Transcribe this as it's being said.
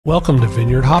Welcome to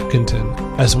Vineyard Hopkinton.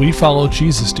 As we follow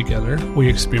Jesus together, we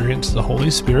experience the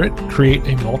Holy Spirit, create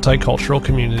a multicultural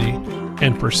community,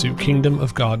 and pursue Kingdom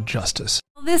of God justice.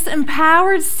 This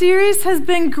Empowered series has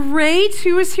been great.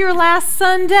 Who was here last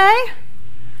Sunday?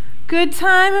 Good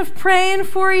time of praying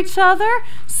for each other.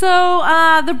 So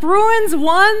the Bruins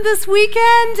won this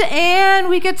weekend, and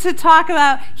we get to talk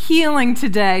about healing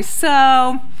today.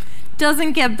 So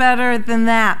doesn't get better than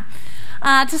that.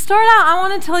 To start out, I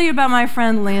want to tell you about my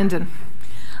friend Landon.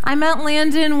 I met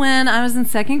Landon when I was in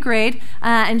second grade,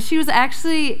 and she was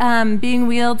actually being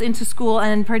wheeled into school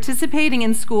and participating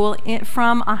in school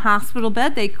from a hospital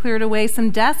bed. They cleared away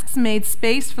some desks, made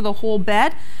space for the whole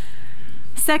bed.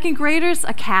 Second graders,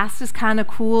 a cast is kind of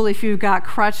cool. If you've got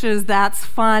crutches, that's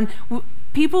fun.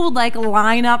 People would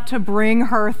line up to bring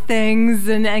her things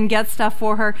and get stuff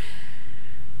for her.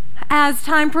 As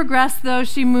time progressed, though,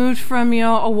 she moved from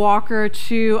a walker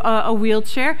to a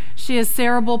wheelchair. She has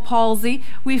cerebral palsy.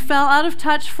 We fell out of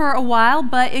touch for a while,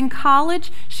 but in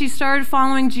college, she started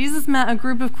following Jesus, met a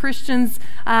group of Christians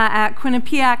at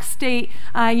Quinnipiac State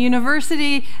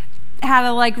University, had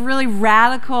a really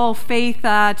radical faith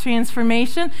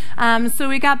transformation. So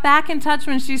we got back in touch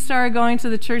when she started going to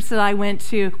the church that I went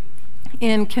to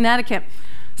in Connecticut.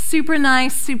 Super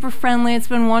nice, super friendly. It's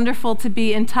been wonderful to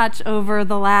be in touch over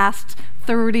the last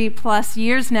 30 plus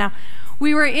years now.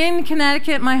 We were in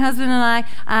Connecticut, my husband and I,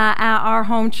 at our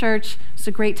home church. It's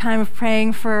a great time of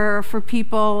praying for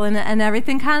people and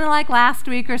everything, kind of like last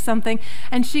week or something.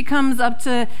 And she comes up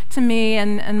to me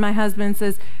and my husband and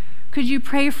says, "Could you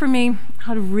pray for me?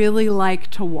 I'd really like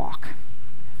to walk."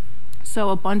 So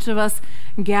a bunch of us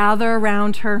gather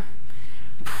around her,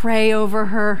 pray over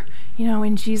her.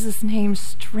 In Jesus' name,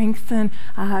 strengthen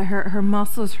her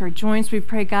muscles, her joints. We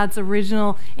pray God's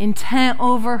original intent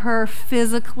over her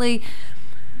physically.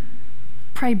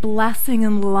 Pray blessing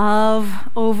and love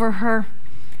over her.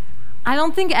 I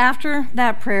don't think after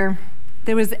that prayer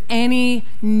there was any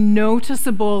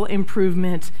noticeable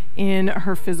improvement in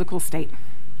her physical state.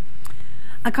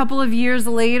 A couple of years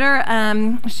later,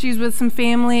 she's with some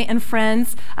family and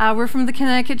friends. We're from the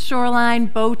Connecticut shoreline,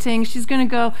 boating. She's going to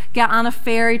go get on a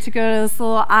ferry to go to this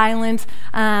little island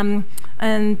and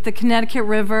the Connecticut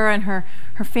River, and her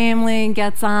family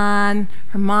gets on,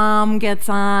 her mom gets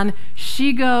on.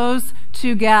 She goes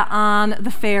to get on the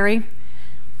ferry,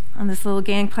 on this little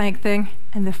gangplank thing,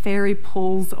 and the ferry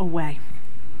pulls away.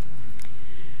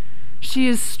 She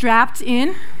is strapped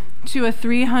in to a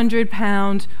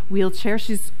 300-pound wheelchair.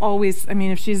 She's always,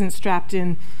 if she isn't strapped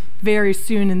in very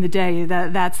soon in the day,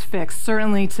 that's fixed.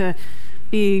 Certainly to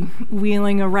be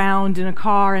wheeling around in a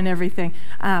car and everything.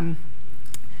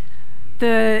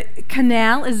 The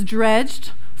canal is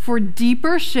dredged for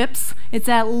deeper ships. It's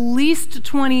at least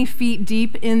 20 feet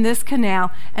deep in this canal,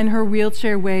 and her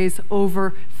wheelchair weighs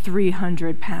over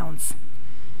 300 pounds.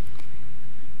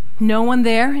 No one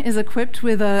there is equipped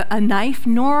with a knife,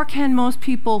 nor can most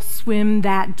people swim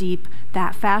that deep,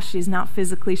 that fast. She's not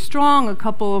physically strong. A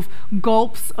couple of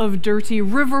gulps of dirty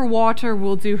river water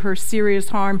will do her serious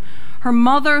harm. Her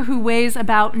mother, who weighs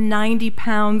about 90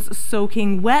 pounds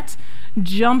soaking wet,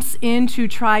 jumps in to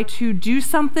try to do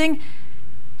something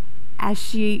as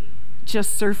she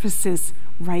just surfaces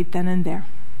right then and there.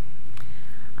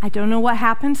 I don't know what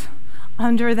happened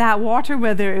under that water,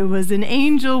 whether it was an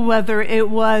angel, whether it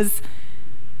was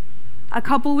a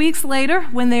couple weeks later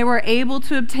when they were able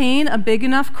to obtain a big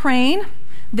enough crane.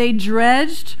 They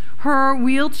dredged her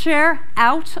wheelchair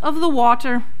out of the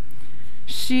water.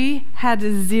 She had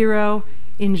 0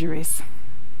 injuries.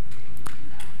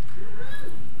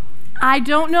 I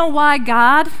don't know why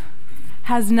God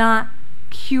has not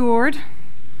cured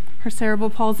her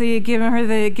cerebral palsy, given her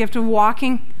the gift of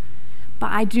walking.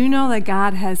 But I do know that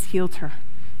God has healed her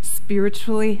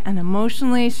spiritually and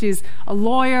emotionally. She's a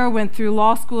lawyer, went through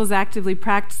law school, is actively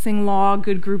practicing law,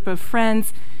 good group of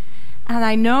friends. And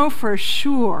I know for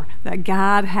sure that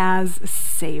God has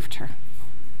saved her.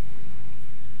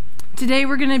 Today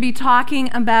we're going to be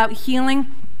talking about healing.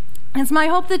 It's my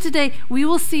hope that today we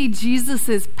will see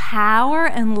Jesus' power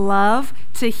and love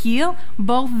to heal,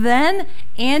 both then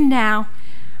and now,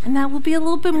 and that we'll be a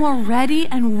little bit more ready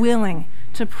and willing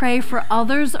to pray for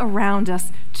others around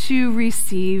us to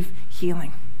receive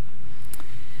healing.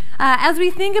 As we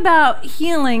think about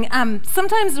healing,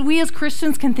 sometimes we as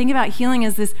Christians can think about healing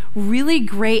as this really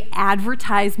great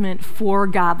advertisement for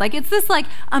God. Like it's this like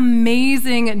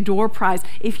amazing door prize.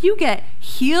 If you get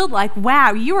healed, like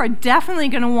wow, you are definitely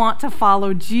going to want to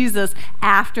follow Jesus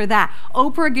after that.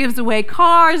 Oprah gives away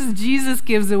cars, Jesus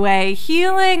gives away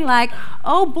healing. Like,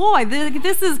 oh boy,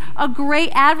 this is a great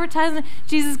advertisement.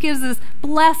 Jesus gives this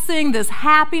blessing, this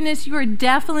happiness. You are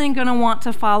definitely going to want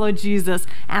to follow Jesus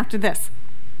after this.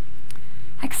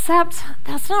 Except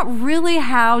that's not really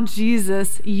how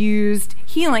Jesus used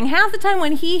healing. Half the time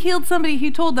when he healed somebody,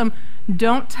 he told them,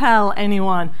 don't tell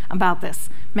anyone about this.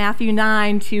 Matthew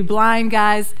 9, 2 blind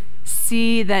guys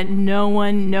see that no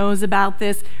one knows about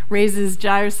this, raises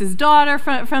Jairus' daughter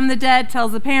from the dead,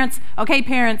 tells the parents, okay,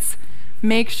 parents,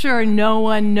 make sure no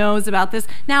one knows about this.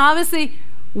 Now, obviously,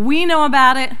 we know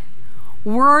about it.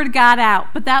 Word got out,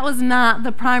 but that was not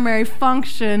the primary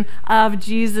function of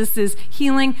Jesus's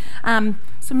healing.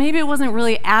 So maybe it wasn't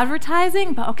really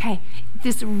advertising, but okay,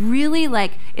 this really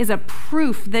is a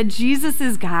proof that Jesus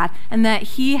is God and that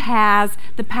he has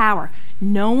the power.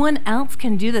 No one else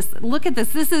can do this. Look at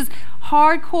this. This is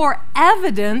hardcore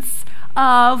evidence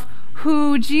of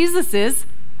who Jesus is,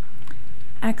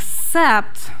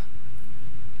 except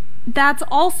that's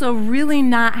also really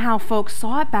not how folks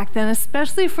saw it back then,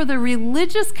 especially for the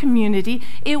religious community.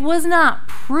 It was not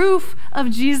proof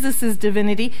of Jesus's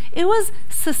divinity. It was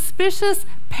suspicious,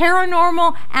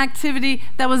 paranormal activity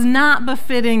that was not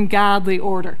befitting godly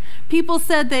order. People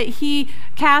said that he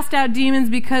cast out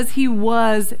demons because he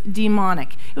was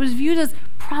demonic. It was viewed as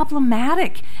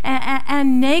problematic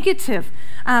and negative,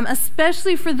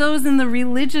 especially for those in the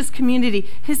religious community.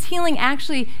 His healing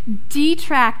actually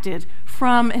detracted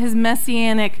from his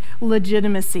messianic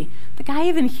legitimacy. The guy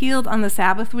even healed on the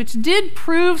Sabbath, which did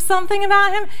prove something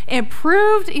about him. It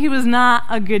proved he was not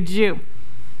a good Jew.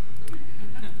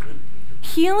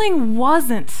 Healing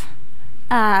wasn't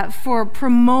for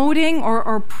promoting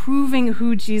or proving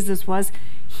who Jesus was.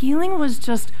 Healing was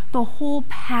just the whole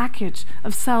package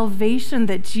of salvation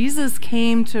that Jesus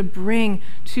came to bring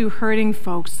to hurting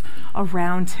folks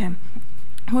around him.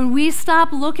 When we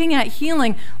stop looking at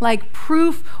healing like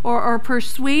proof or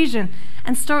persuasion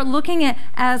and start looking at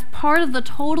as part of the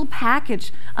total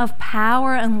package of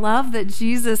power and love that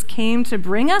Jesus came to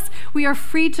bring us, we are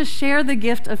free to share the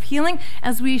gift of healing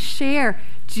as we share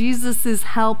Jesus's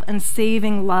help and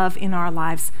saving love in our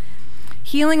lives.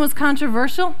 Healing was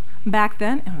controversial back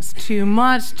then. It was too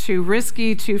much, too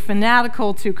risky, too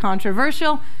fanatical, too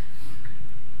controversial.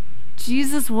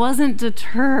 Jesus wasn't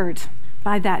deterred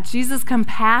by that. Jesus'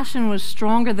 compassion was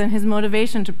stronger than his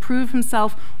motivation to prove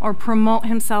himself or promote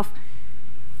himself.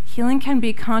 Healing can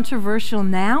be controversial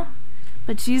now,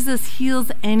 but Jesus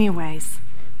heals anyways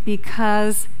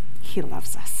because he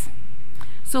loves us.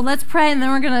 So let's pray, and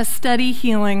then we're going to study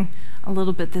healing a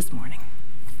little bit this morning.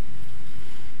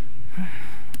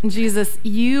 Jesus,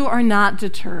 you are not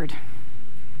deterred.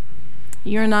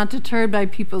 You're not deterred by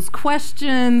people's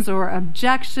questions or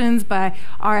objections, by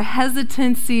our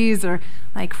hesitancies or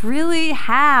really,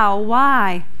 how,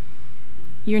 why?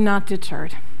 You're not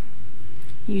deterred.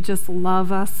 You just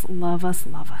love us, love us,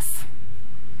 love us.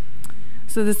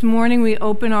 So this morning we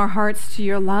open our hearts to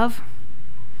your love.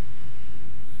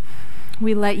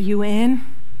 We let you in.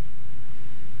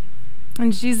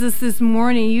 And Jesus, this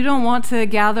morning, you don't want to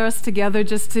gather us together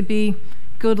just to be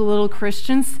good little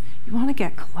Christians. You want to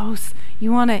get close.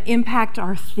 You want to impact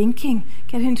our thinking,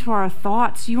 get into our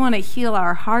thoughts. You want to heal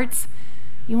our hearts.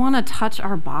 You want to touch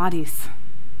our bodies.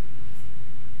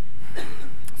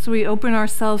 So we open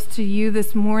ourselves to you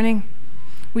this morning.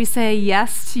 We say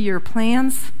yes to your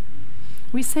plans.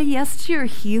 We say yes to your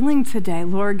healing today,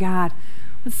 Lord God.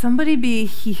 Would somebody be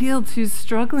healed who's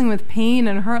struggling with pain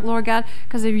and hurt, Lord God,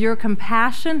 because of your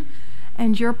compassion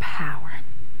and your power?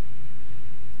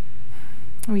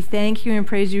 We thank you and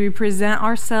praise you. We present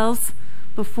ourselves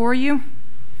before you.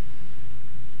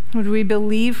 Would we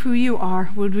believe who you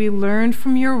are? Would we learn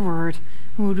from your word?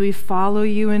 And would we follow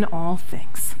you in all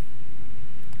things?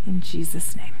 In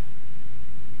Jesus' name.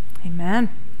 Amen.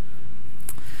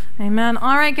 Amen.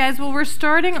 All right, guys. Well, we're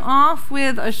starting off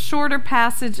with a shorter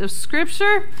passage of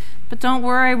Scripture, but don't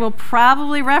worry, we'll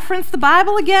probably reference the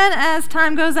Bible again as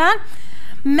time goes on.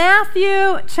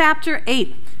 Matthew chapter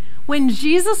 8. When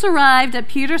Jesus arrived at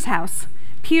Peter's house,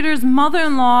 Peter's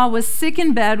mother-in-law was sick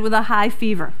in bed with a high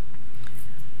fever.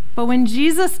 But when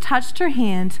Jesus touched her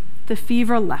hand, the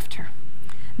fever left her.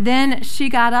 Then she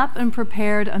got up and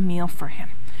prepared a meal for him.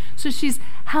 So she's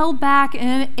held back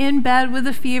in bed with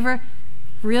a fever.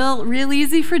 Real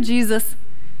easy for Jesus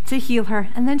to heal her.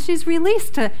 And then she's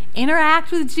released to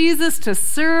interact with Jesus, to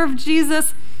serve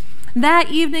Jesus. That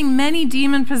evening, many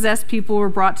demon-possessed people were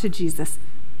brought to Jesus.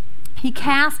 He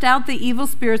cast out the evil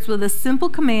spirits with a simple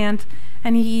command,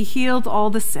 and he healed all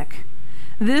the sick.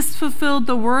 This fulfilled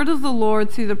the word of the Lord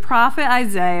through the prophet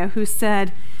Isaiah, who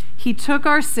said, "He took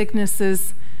our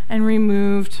sicknesses and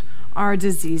removed our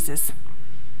diseases."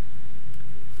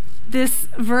 This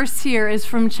verse here is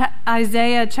from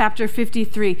Isaiah chapter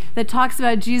 53 that talks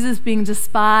about Jesus being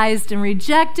despised and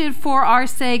rejected for our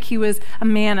sake. He was a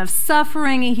man of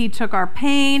suffering. He took our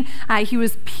pain. He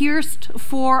was pierced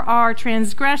for our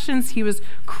transgressions. He was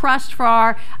crushed for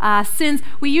our sins.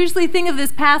 We usually think of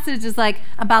this passage as like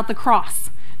about the cross,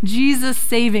 Jesus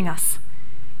saving us.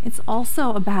 It's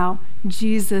also about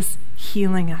Jesus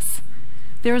healing us.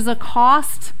 There's a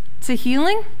cost to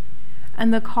healing,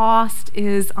 and the cost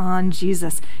is on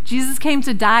Jesus. Jesus came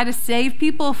to die to save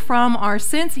people from our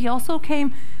sins. He also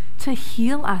came to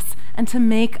heal us and to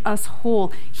make us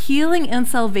whole. Healing and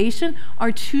salvation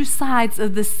are two sides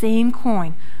of the same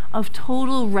coin of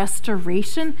total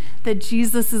restoration that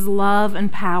Jesus' love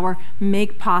and power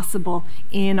make possible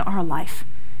in our life.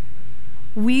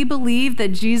 We believe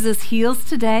that Jesus heals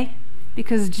today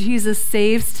because Jesus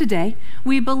saves today.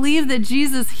 We believe that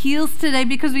Jesus heals today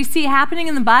because we see it happening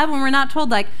in the Bible, and we're not told,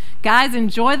 like, guys,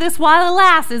 enjoy this while it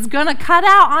lasts. It's going to cut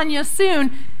out on you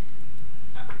soon.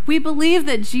 We believe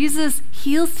that Jesus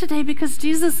heals today because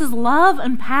Jesus' love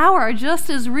and power are just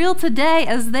as real today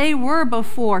as they were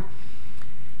before.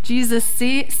 Jesus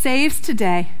saves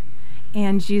today,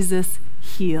 and Jesus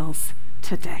heals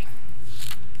today.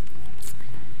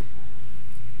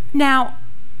 Now,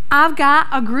 I've got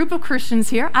a group of Christians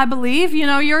here. I believe,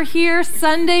 you're here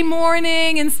Sunday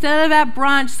morning instead of at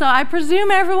brunch, so I presume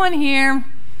everyone here,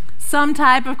 some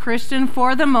type of Christian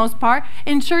for the most part.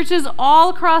 In churches all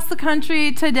across the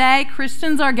country today,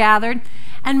 Christians are gathered,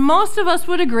 and most of us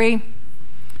would agree,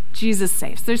 Jesus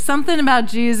saves. There's something about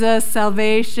Jesus,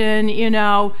 salvation,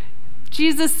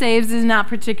 Jesus saves is not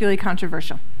particularly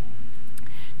controversial.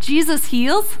 Jesus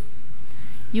heals.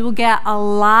 You will get a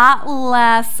lot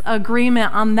less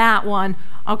agreement on that one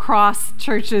across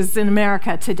churches in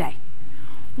America today.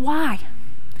 Why?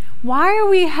 Why are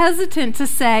we hesitant to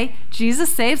say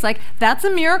Jesus saves? Like, that's a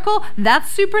miracle,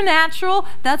 that's supernatural,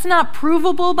 that's not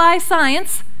provable by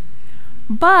science.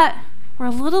 But we're a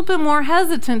little bit more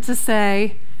hesitant to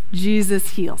say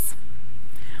Jesus heals.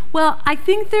 Well, I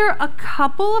think there are a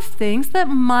couple of things that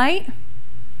might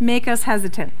make us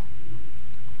hesitant.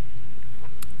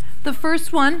 The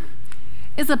first one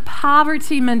is a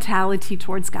poverty mentality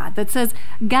towards God that says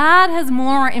God has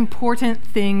more important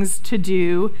things to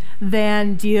do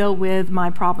than deal with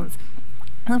my problems.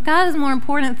 Well, if God has more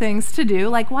important things to do,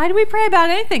 like, why do we pray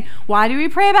about anything? Why do we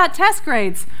pray about test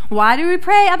grades? Why do we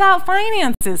pray about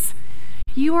finances?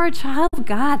 You are a child of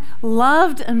God,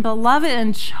 loved and beloved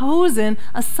and chosen,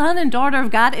 a son and daughter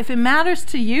of God. If it matters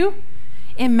to you,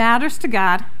 it matters to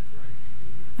God.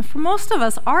 And for most of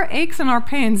us, our aches and our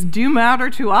pains do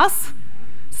matter to us,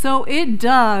 so it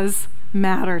does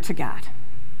matter to God.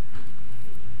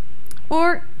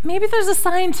 Or maybe there's a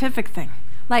scientific thing,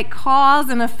 like cause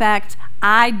and effect.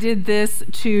 I did this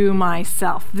to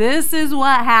myself. This is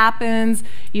what happens.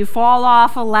 You fall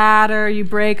off a ladder, you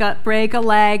break a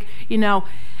leg.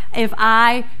 If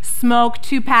I smoke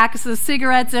 2 packs of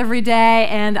cigarettes every day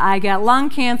and I get lung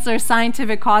cancer,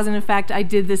 scientific cause and effect, I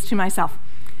did this to myself.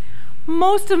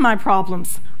 Most of my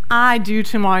problems I do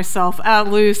to myself,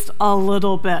 at least a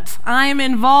little bit. I am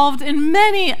involved in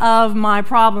many of my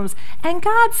problems, and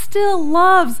God still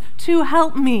loves to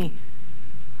help me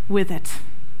with it.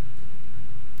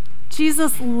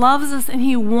 Jesus loves us, and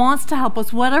he wants to help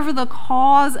us. Whatever the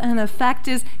cause and effect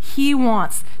is, he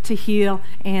wants to heal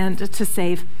and to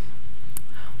save.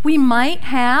 We might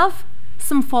have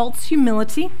some false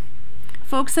humility.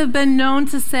 Folks have been known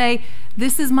to say,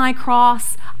 this is my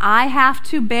cross. I have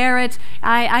to bear it.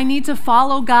 I need to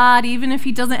follow God even if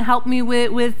he doesn't help me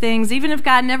with things, even if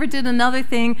God never did another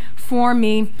thing for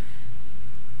me.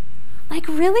 Like,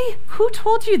 really? Who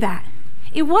told you that?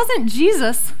 It wasn't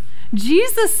Jesus.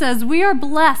 Jesus says we are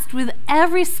blessed with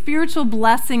every spiritual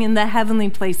blessing in the heavenly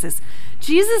places.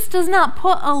 Jesus does not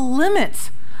put a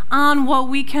limit on what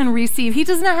we can receive. He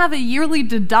does not have a yearly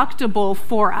deductible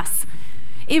for us.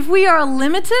 If we are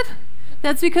limited,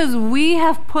 that's because we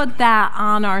have put that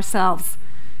on ourselves.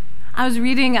 I was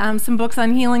reading some books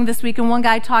on healing this week, and one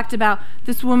guy talked about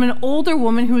this woman, older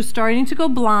woman, who was starting to go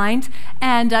blind,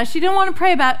 and she didn't want to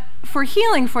pray for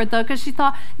healing for it, though, because she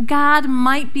thought God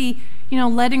might be,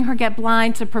 letting her get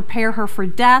blind to prepare her for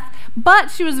death.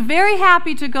 But she was very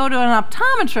happy to go to an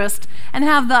optometrist and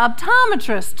have the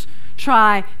optometrist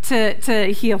try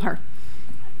to heal her.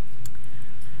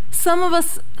 Some of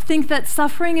us think that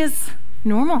suffering is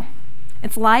normal.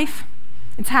 It's life.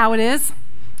 It's how it is.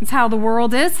 It's how the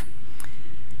world is.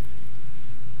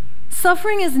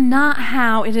 Suffering is not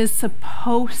how it is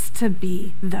supposed to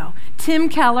be, though. Tim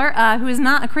Keller, who is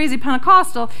not a crazy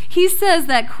Pentecostal, he says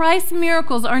that Christ's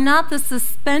miracles are not the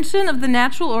suspension of the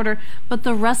natural order, but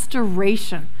the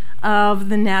restoration of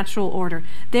the natural order.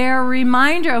 They're a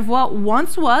reminder of what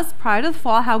once was, prior to the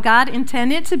fall, how God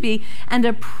intended it to be, and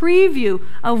a preview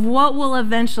of what will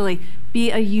eventually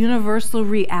be a universal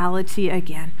reality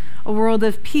again. A world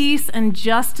of peace and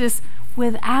justice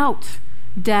without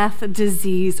death,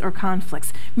 disease, or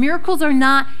conflicts. Miracles are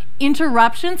not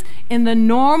interruptions in the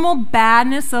normal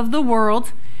badness of the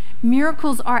world.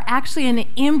 Miracles are actually an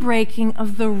inbreaking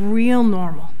of the real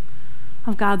normal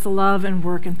of God's love and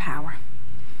work and power.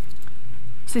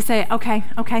 So you say, okay,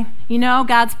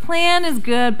 God's plan is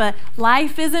good, but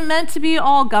life isn't meant to be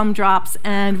all gumdrops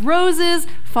and roses.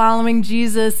 Following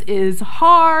Jesus is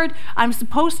hard. I'm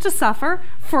supposed to suffer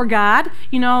for God.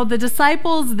 The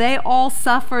disciples, they all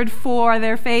suffered for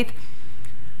their faith,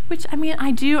 which,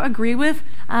 I do agree with.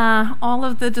 All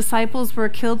of the disciples were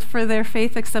killed for their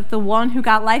faith except the one who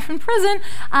got life in prison.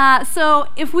 So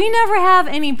if we never have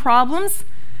any problems,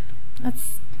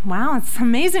 wow, it's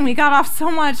amazing. We got off so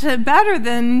much better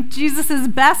than Jesus'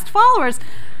 best followers.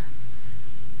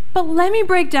 But let me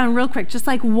break down real quick, just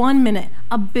like 1 minute,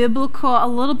 a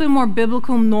little bit more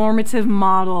biblical normative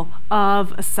model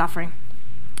of suffering.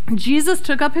 Jesus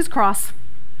took up his cross,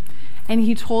 and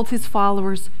he told his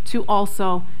followers to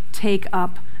also take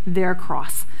up their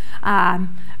cross.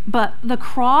 But the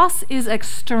cross is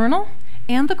external,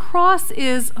 and the cross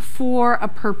is for a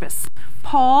purpose.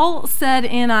 Paul said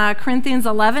in Corinthians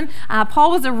 11,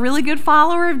 Paul was a really good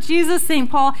follower of Jesus. St.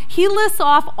 Paul, he lists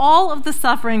off all of the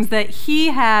sufferings that he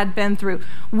had been through.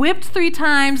 Whipped 3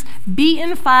 times,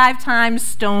 beaten 5 times,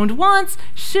 stoned once,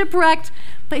 shipwrecked.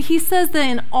 But he says that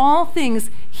in all things,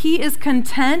 he is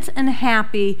content and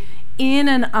happy in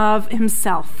and of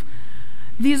himself.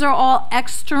 These are all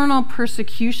external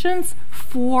persecutions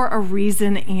for a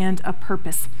reason and a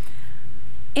purpose.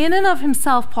 In and of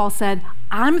himself, Paul said,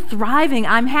 I'm thriving,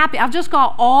 I'm happy. I've just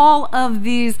got all of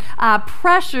these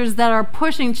pressures that are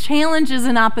pushing, challenges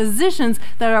and oppositions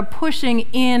that are pushing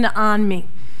in on me.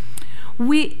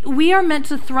 We are meant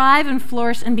to thrive and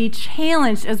flourish and be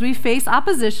challenged as we face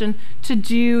opposition to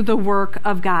do the work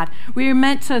of God. We are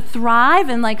meant to thrive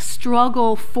and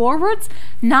struggle forwards,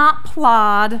 not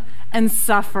plod and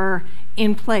suffer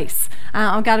in place.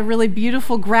 I've got a really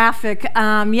beautiful graphic.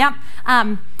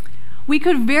 We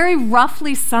could very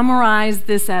roughly summarize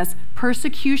this as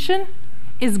persecution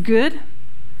is good,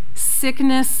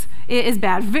 sickness is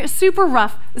bad. Super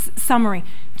rough summary.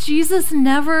 Jesus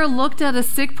never looked at a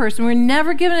sick person. We're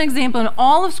never given an example in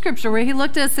all of Scripture where he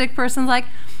looked at a sick person like,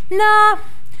 nah,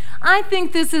 I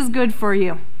think this is good for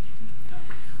you.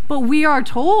 But we are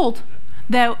told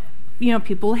that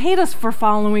people hate us for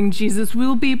following Jesus. We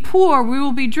will be poor. We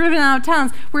will be driven out of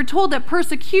towns. We're told that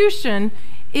persecution,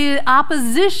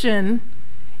 opposition,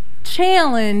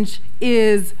 challenge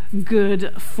is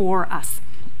good for us.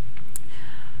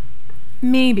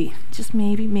 Maybe, just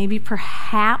maybe,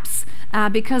 perhaps,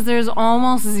 because there's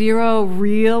almost zero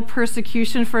real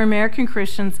persecution for American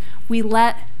Christians, we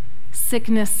let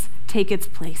sickness take its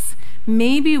place.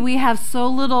 Maybe we have so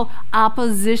little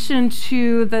opposition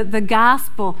to the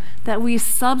gospel that we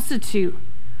substitute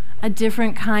a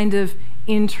different kind of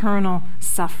internal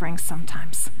suffering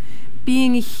sometimes.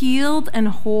 Being healed and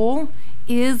whole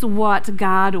is what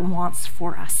God wants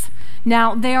for us.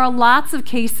 Now, there are lots of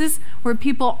cases where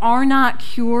people are not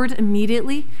cured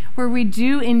immediately, where we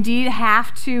do indeed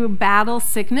have to battle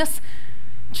sickness.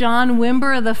 John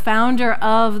Wimber, the founder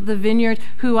of the Vineyard,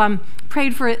 who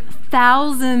prayed for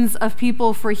thousands of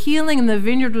people for healing, and the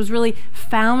Vineyard was really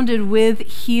founded with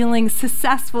healing,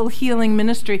 successful healing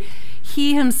ministry.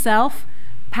 He himself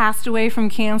passed away from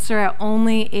cancer at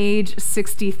only age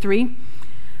 63.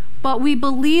 But we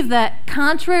believe that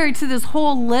contrary to this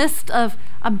whole list of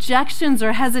objections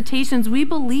or hesitations, we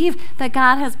believe that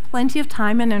God has plenty of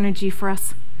time and energy for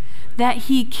us, that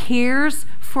he cares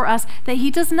for us, that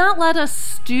he does not let us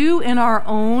stew in our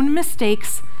own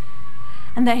mistakes,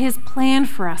 and that his plan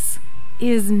for us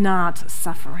is not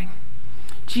suffering.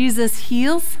 Jesus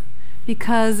heals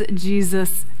because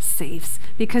Jesus saves,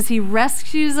 because he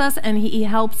rescues us and he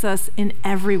helps us in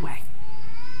every way.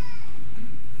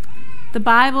 The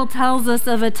Bible tells us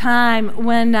of a time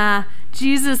when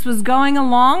Jesus was going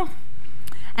along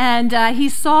and he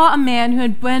saw a man who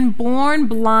had been born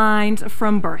blind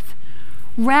from birth.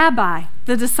 "Rabbi,"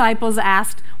 the disciples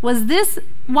asked,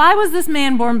 why was this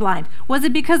man born blind? Was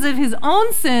it because of his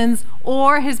own sins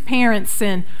or his parents'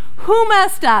 sin? Who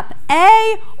messed up,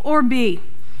 A or B?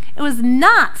 It was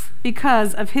not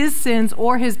because of his sins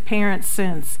or his parents'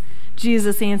 sins.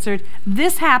 Jesus answered,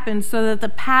 "This happened so that the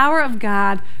power of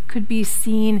God could be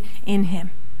seen in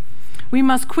him. We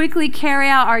must quickly carry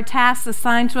out our tasks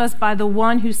assigned to us by the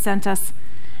one who sent us.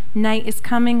 Night is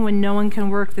coming when no one can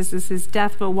work. This is his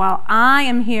death. But while I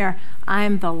am here, I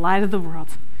am the light of the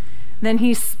world." Then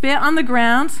he spit on the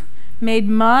ground, made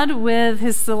mud with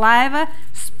his saliva,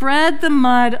 spread the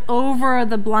mud over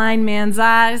the blind man's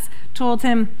eyes, told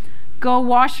him, "Go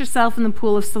wash yourself in the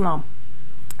pool of Siloam."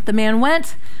 The man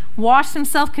went, washed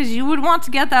himself, because you would want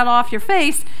to get that off your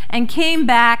face, and came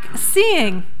back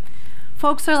seeing.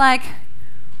 Folks are like,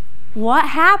 "What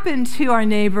happened to our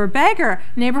neighborhood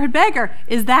beggar?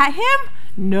 Is that him?"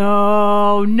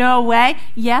 No way.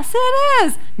 "Yes, it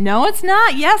is." "No, it's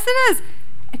not." "Yes, it is."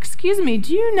 "Excuse me,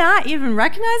 do you not even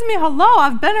recognize me? Hello,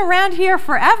 I've been around here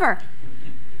forever."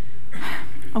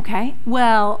 "Okay,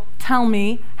 well, tell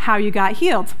me how you got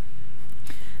healed."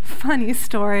 Funny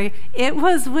story. It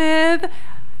was with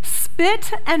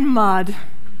spit and mud.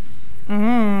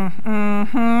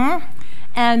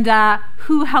 And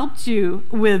who helped you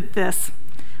with this?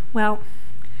 "Well,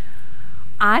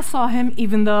 I saw him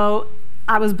even though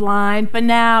I was blind, but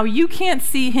now you can't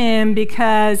see him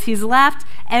because he's left.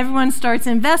 Everyone starts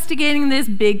investigating this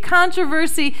big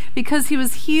controversy because he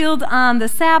was healed on the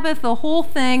Sabbath. The whole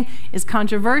thing is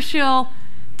controversial,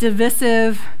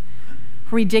 divisive,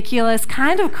 ridiculous,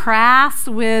 kind of crass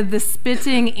with the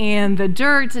spitting and the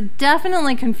dirt,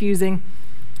 definitely confusing."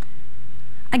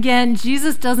 Again,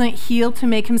 Jesus doesn't heal to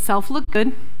make himself look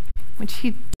good, which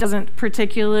he doesn't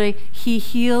particularly. He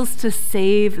heals to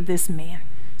save this man,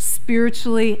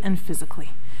 spiritually and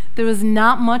physically. There was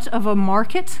not much of a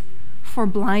market for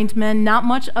blind men, not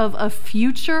much of a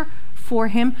future for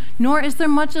him, nor is there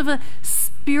much of a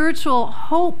spiritual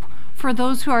hope for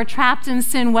those who are trapped in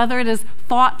sin, whether it is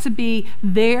thought to be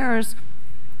theirs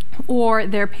or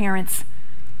their parents.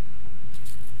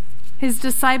 His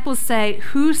disciples say,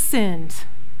 "Who sinned,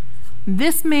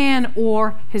 this man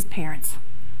or his parents?"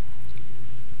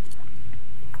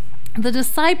 The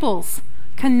disciples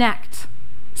connect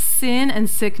sin and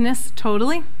sickness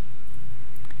totally.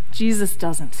 Jesus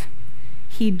doesn't.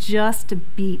 He just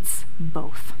beats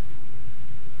both.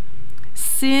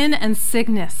 Sin and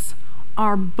sickness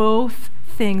are both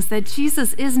things that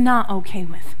Jesus is not okay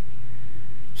with.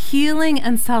 Healing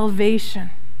and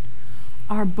salvation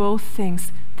are both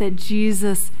things that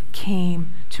Jesus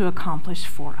came to accomplish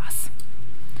for us.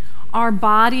 Our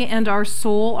body and our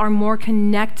soul are more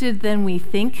connected than we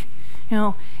think.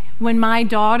 When my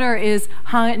daughter is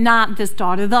not this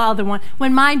daughter, the other one,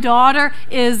 when my daughter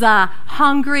is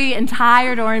hungry and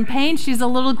tired or in pain, she's a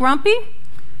little grumpy.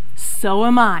 So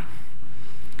am I.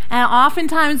 And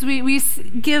oftentimes we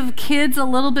give kids a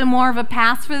little bit more of a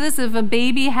pass for this. If a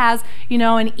baby has,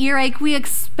 an earache, we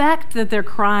expect that they're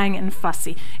crying and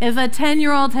fussy. If a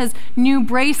 10-year-old has new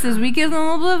braces, we give them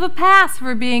a little bit of a pass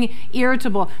for being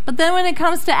irritable. But then when it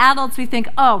comes to adults, we think,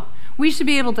 we should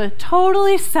be able to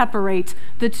totally separate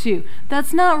the two.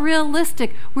 That's not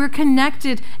realistic. We're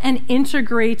connected and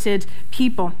integrated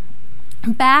people.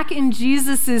 Back in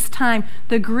Jesus' time,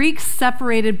 the Greeks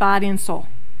separated body and soul.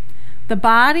 The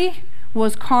body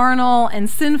was carnal and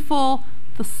sinful.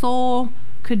 The soul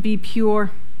could be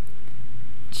pure.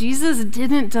 Jesus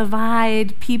didn't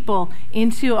divide people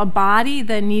into a body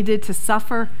that needed to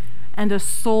suffer and a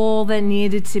soul that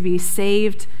needed to be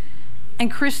saved.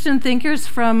 And Christian thinkers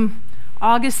from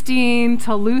Augustine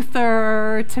to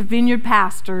Luther to vineyard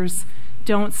pastors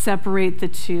don't separate the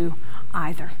two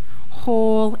either.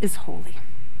 Whole is holy.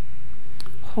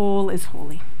 Whole is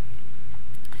holy.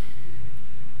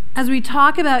 As we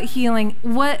talk about healing,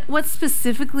 what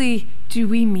specifically do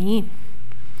we mean?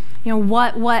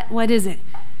 What is it?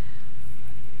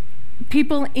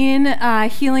 People in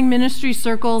healing ministry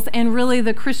circles and really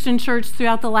the Christian church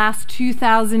throughout the last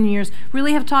 2,000 years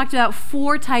really have talked about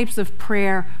 4 types of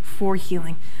prayer for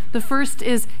healing. The first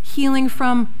is healing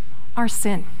from our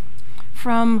sin,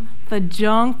 from the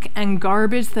junk and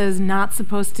garbage that is not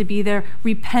supposed to be there,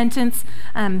 repentance.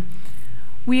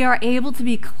 We are able to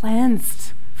be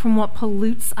cleansed from what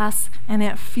pollutes us, and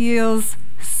it feels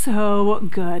so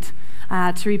good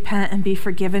to repent and be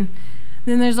forgiven.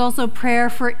 Then there's also prayer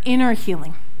for inner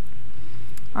healing.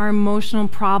 Our emotional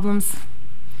problems,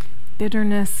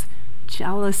 bitterness,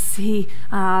 jealousy,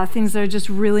 things that are just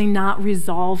really not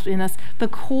resolved in us. The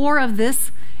core of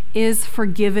this is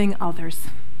forgiving others,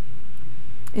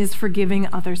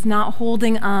 not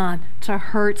holding on to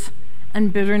hurt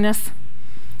and bitterness.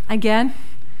 Again,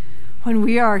 when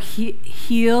we are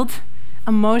healed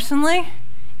emotionally,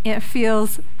 it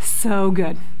feels so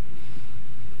good.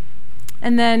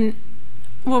 And then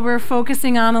what we're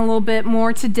focusing on a little bit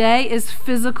more today is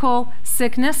physical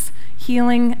sickness,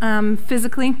 healing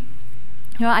physically.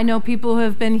 I know people who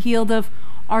have been healed of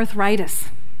arthritis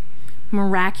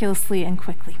miraculously and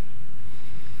quickly.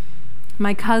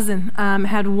 My cousin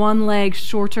had one leg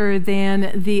shorter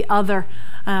than the other,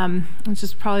 which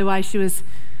is probably why she was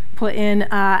put in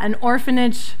an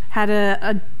orphanage, had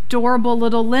an adorable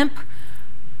little limp.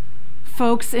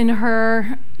 Folks in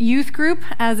her youth group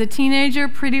as a teenager,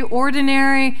 pretty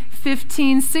ordinary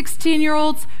 15,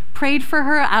 16-year-olds, prayed for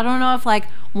her. I don't know if like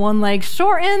one leg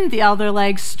shortened, the other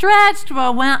leg stretched,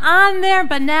 what went on there,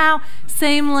 but now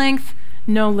same length,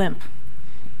 no limp.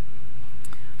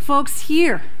 Folks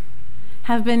here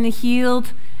have been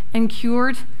healed and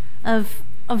cured of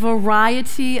a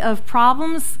variety of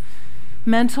problems,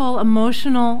 mental,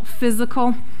 emotional,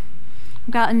 physical.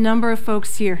 I've got a number of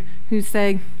folks here who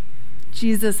say,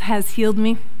 Jesus has healed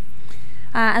me.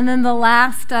 And then the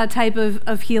last type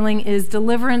of healing is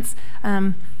deliverance.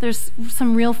 There's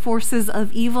some real forces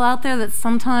of evil out there that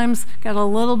sometimes got a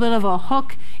little bit of a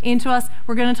hook into us.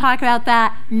 We're going to talk about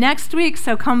that next week,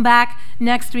 so come back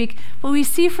next week. But we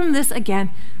see from this,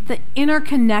 again, the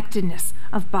interconnectedness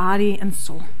of body and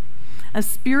soul, of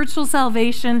spiritual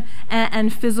salvation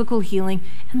and physical healing,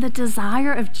 and the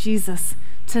desire of Jesus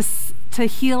to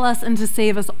heal us and to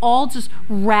save us, all just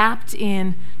wrapped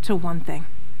into one thing.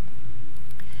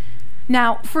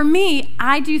 Now, for me,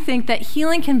 I do think that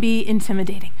healing can be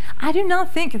intimidating. I do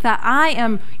not think that I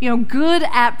am, good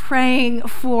at praying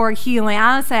for healing.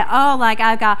 I don't say,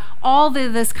 I've got all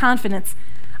this confidence.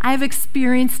 I've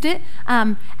experienced it.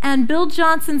 And Bill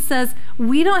Johnson says,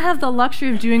 we don't have the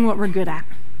luxury of doing what we're good at.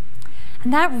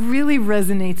 And that really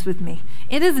resonates with me.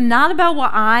 It is not about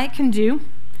what I can do.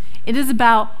 It is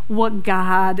about what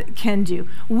God can do.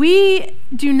 We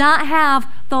do not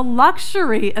have the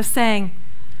luxury of saying,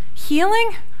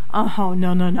 healing? Oh,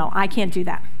 no, I can't do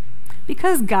that.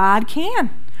 Because God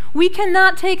can. We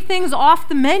cannot take things off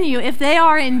the menu if they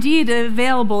are indeed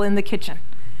available in the kitchen.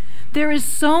 There is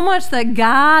so much that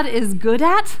God is good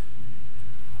at.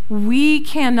 We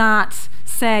cannot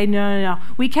say, no.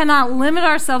 We cannot limit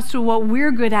ourselves to what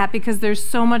we're good at because there's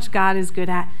so much God is good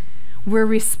at. We're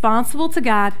responsible to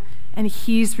God, and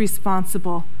He's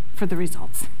responsible for the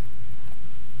results.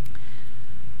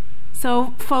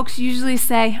 So folks usually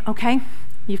say, okay,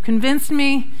 you've convinced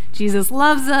me. Jesus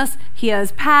loves us. He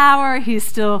has power. He's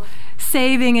still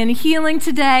saving and healing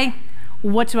today.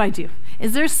 What do I do?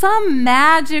 Is there some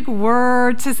magic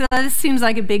word to say, this seems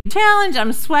like a big challenge.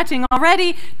 I'm sweating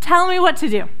already. Tell me what to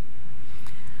do.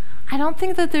 I don't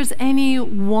think that there's any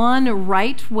one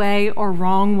right way or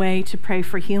wrong way to pray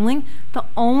for healing. The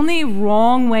only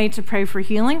wrong way to pray for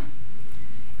healing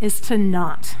is to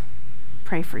not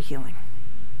pray for healing.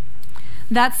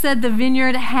 That said, the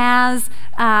Vineyard has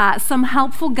some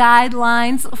helpful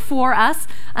guidelines for us.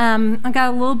 I've got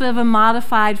a little bit of a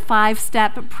modified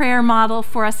 5-step prayer model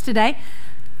for us today.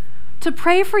 To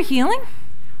pray for healing,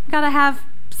 we've got to have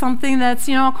something that's,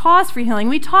 a cause for healing.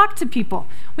 We talk to people.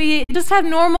 We just have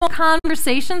normal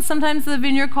conversations. Sometimes the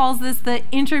Vineyard calls this the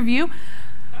interview.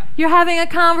 You're having a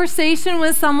conversation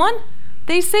with someone.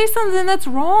 They say something that's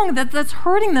wrong, that's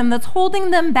hurting them, that's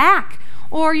holding them back.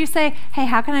 Or you say, hey,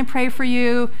 how can I pray for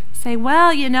you? Say,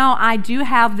 well, I do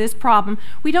have this problem.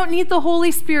 We don't need the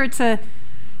Holy Spirit to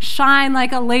shine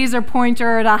like a laser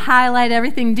pointer to highlight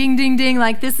everything, ding, ding, ding,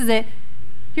 like this is it.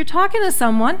 You're talking to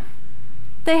someone.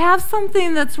 They have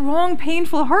something that's wrong,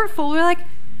 painful, hurtful. We're like,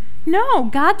 no,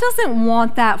 God doesn't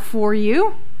want that for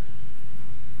you.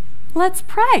 Let's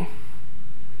pray.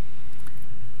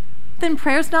 Then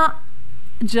prayer's not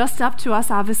just up to us,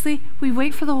 obviously. We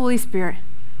wait for the Holy Spirit.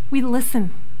 We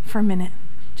listen for a minute.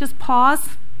 Just pause.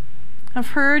 I've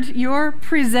heard your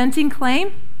presenting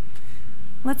claim.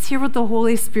 Let's hear what the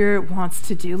Holy Spirit wants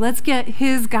to do. Let's get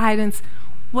His guidance.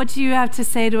 What do you have to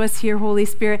say to us here, Holy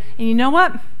Spirit? And you know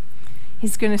what?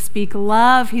 He's going to speak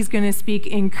love. He's going to speak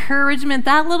encouragement.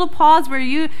 That little pause where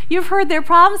you've heard their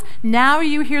problems. Now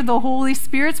you hear the Holy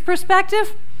Spirit's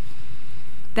perspective.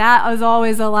 That is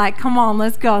always a come on,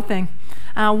 let's go thing.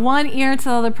 One ear to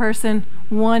the other person,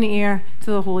 one ear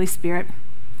to the Holy Spirit.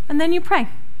 And then you pray.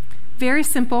 Very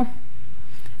simple,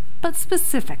 but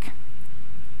specific.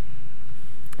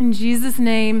 In Jesus'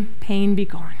 name, pain be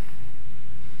gone.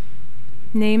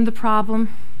 Name the problem.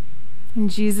 In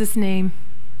Jesus' name,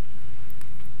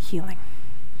 healing.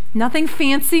 Nothing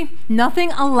fancy,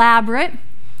 nothing elaborate.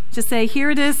 Just say, here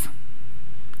it is,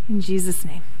 in Jesus'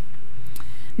 name.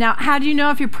 Now, how do you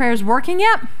know if your prayer is working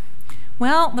yet?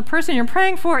 Well, the person you're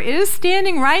praying for is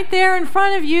standing right there in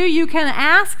front of you. You can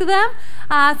ask them.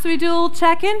 So we do a little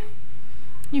check-in.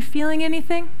 You feeling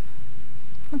anything?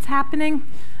 What's happening?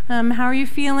 How are you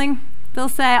feeling? They'll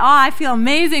say, oh, I feel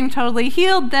amazing, totally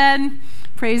healed then.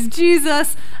 Praise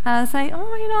Jesus. Say,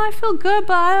 oh, I feel good,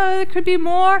 but there could be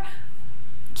more.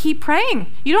 Keep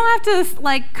praying. You don't have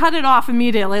to cut it off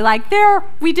immediately. There,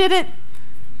 we did it.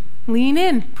 Lean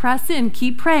in, press in,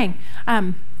 keep praying.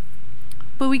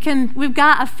 But we've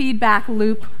got a feedback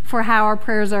loop for how our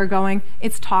prayers are going.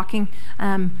 It's talking,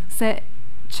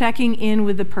 checking in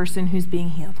with the person who's being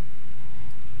healed.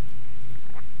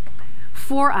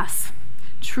 For us,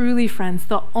 truly, friends,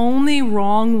 the only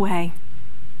wrong way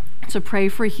to pray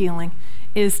for healing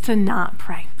is to not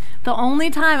pray. The only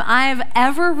time I've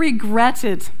ever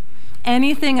regretted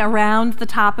anything around the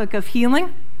topic of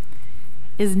healing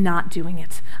is not doing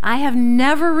it. I have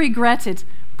never regretted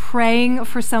praying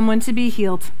for someone to be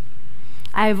healed.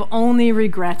 I've only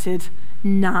regretted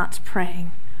not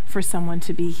praying for someone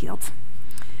to be healed.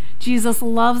 Jesus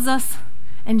loves us,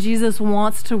 and Jesus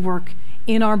wants to work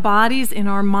in our bodies, in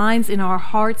our minds, in our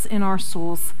hearts, in our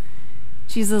souls.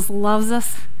 Jesus loves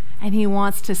us, and he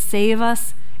wants to save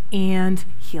us and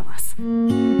heal us.